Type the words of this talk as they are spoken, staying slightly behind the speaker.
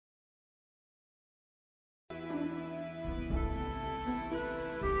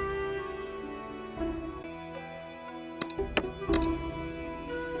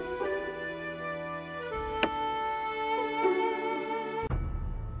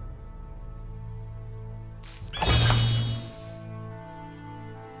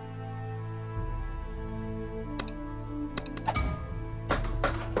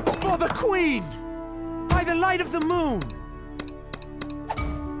Queen! By the light of the moon!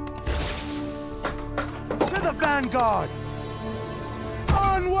 To the vanguard!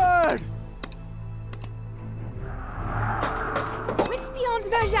 Onward!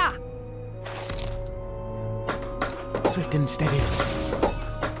 Verja! Swift and steady.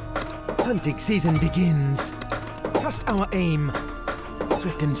 Hunting season begins. Trust our aim.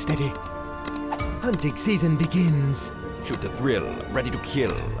 Swift and steady. Hunting season begins. Shoot the thrill, ready to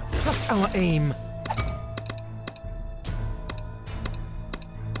kill. Trust our aim.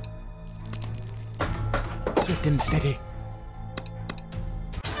 Swift and steady.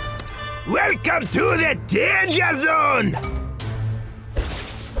 Welcome to the danger zone!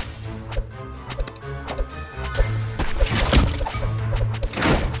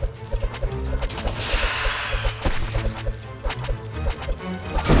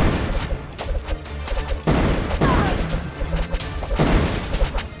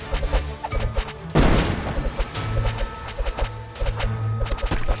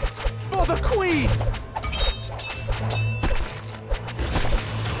 For the Queen!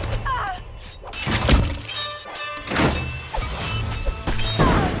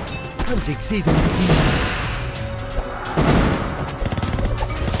 Hunting season begins.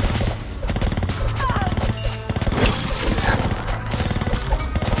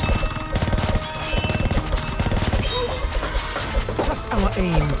 Trust our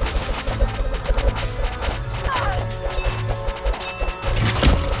aim.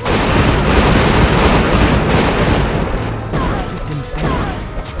 Swift and steady.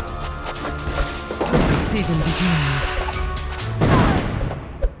 Hunting season begins.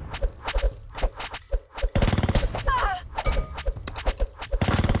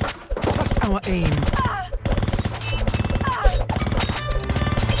 Our aim.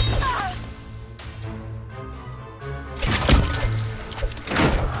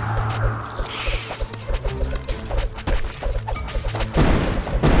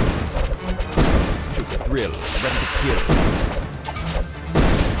 Shoot the thrill, ready to kill.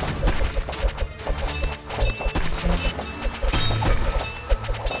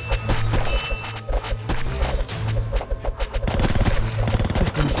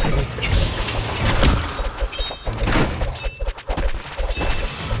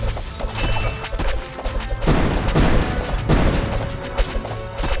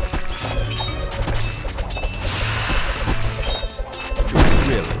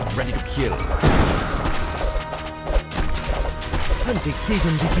 Ready to kill. Hunting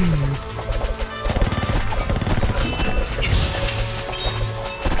season begins.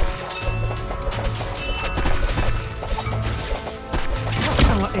 Trust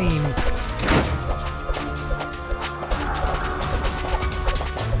our aim.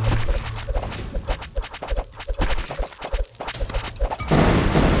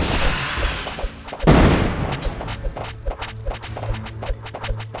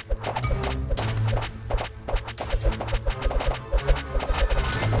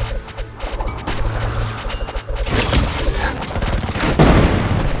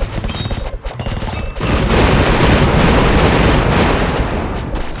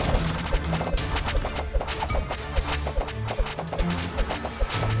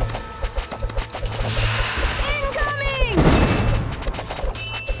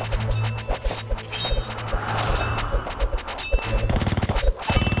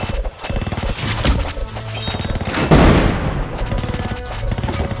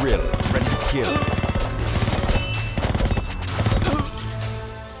 Thrill, ready to kill.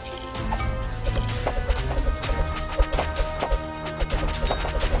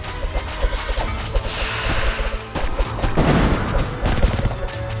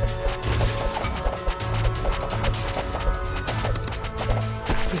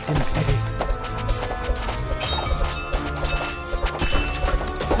 Swift and steady.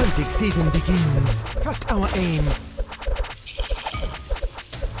 Hunting season begins. Trust our aim.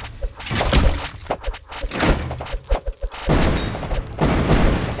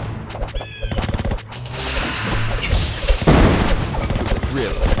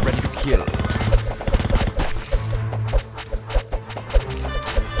 Thrill, ready to kill.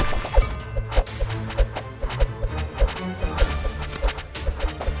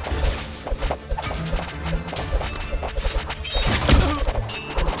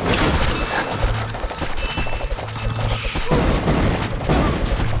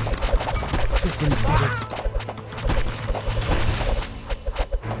 Swift and steady.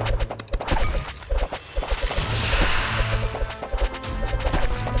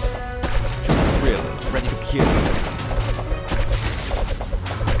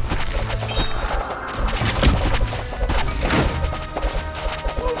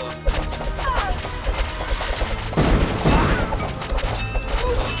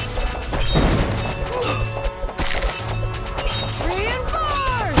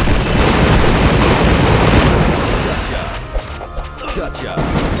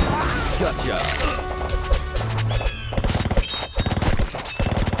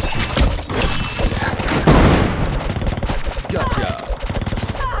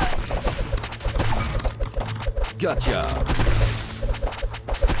 Gotcha.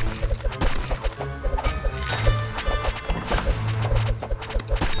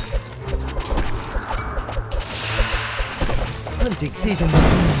 Hunting season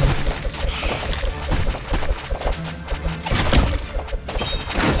begins.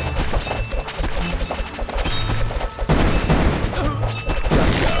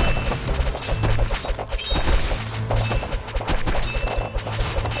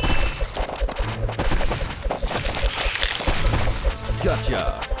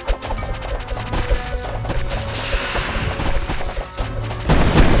 Gotcha.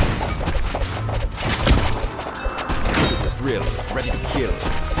 The thrill, ready to kill.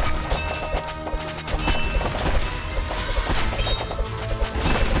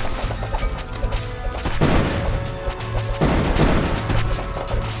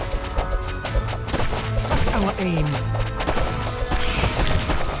 Our aim.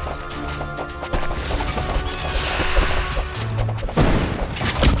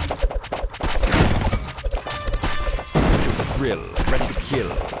 Thrill, ready to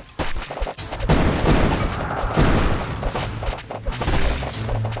kill.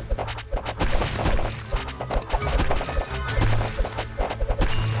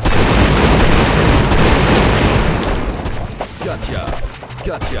 Gotcha.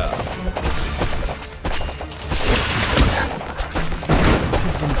 Gotcha.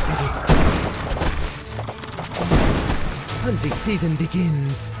 Swift and steady. Hunting season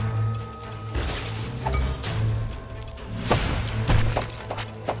begins.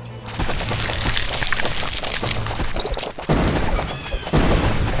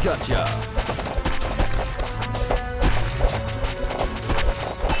 Gotcha.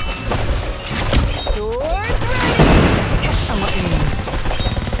 Swords ready! Our aim.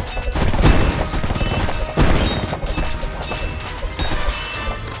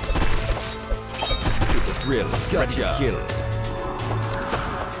 The thrill, ready to kill.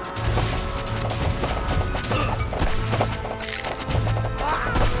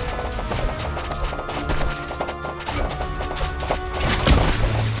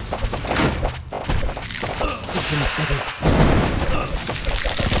 Swift and steady.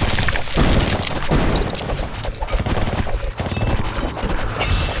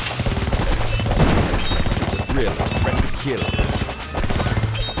 The thrill, ready to kill.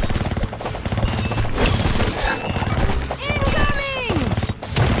 Incoming!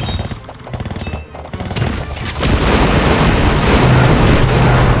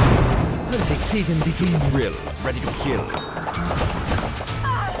 Hunting season begins. Thrill, ready to kill.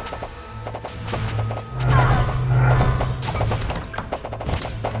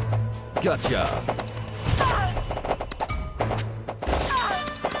 Gotcha.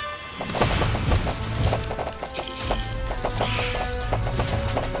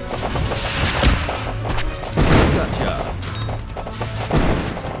 Gotcha.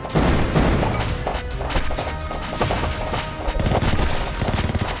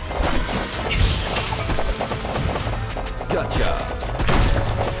 Gotcha.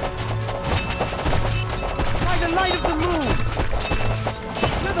 By the light of the moon!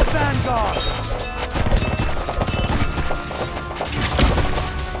 To the vanguard!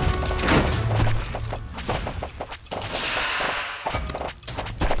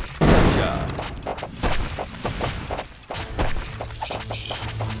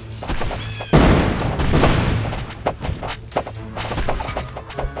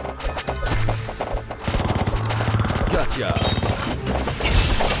 Gotcha.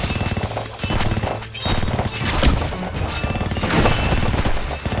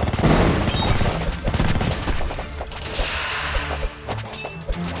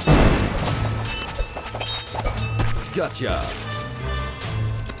 Gotcha.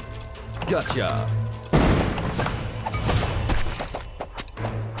 Gotcha.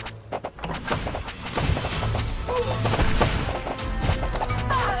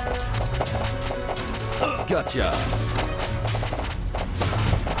 Gotcha.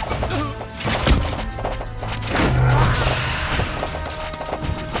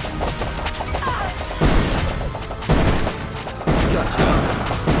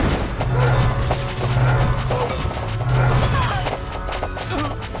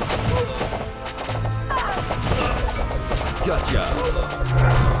 Gotcha.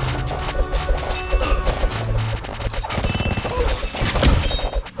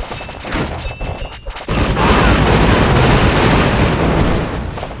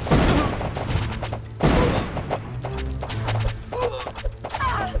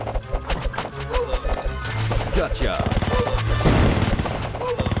 Gotcha.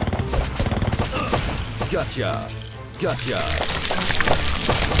 Gotcha. Gotcha.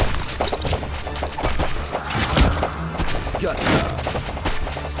 Gotcha.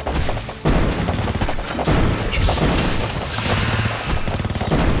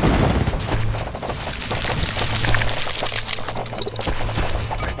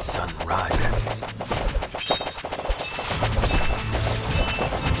 Red sun rises.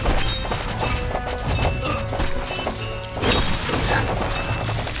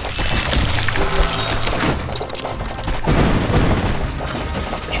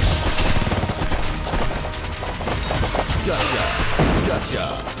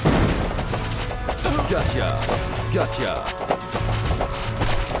 Gotcha. Gotcha.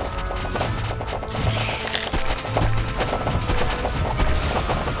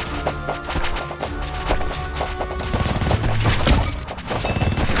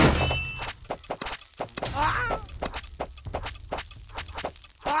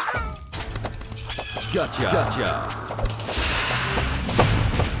 Gotcha.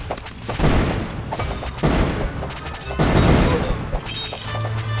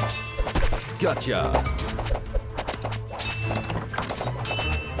 Gotcha.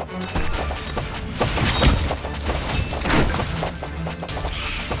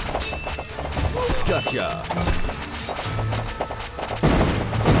 Gotcha.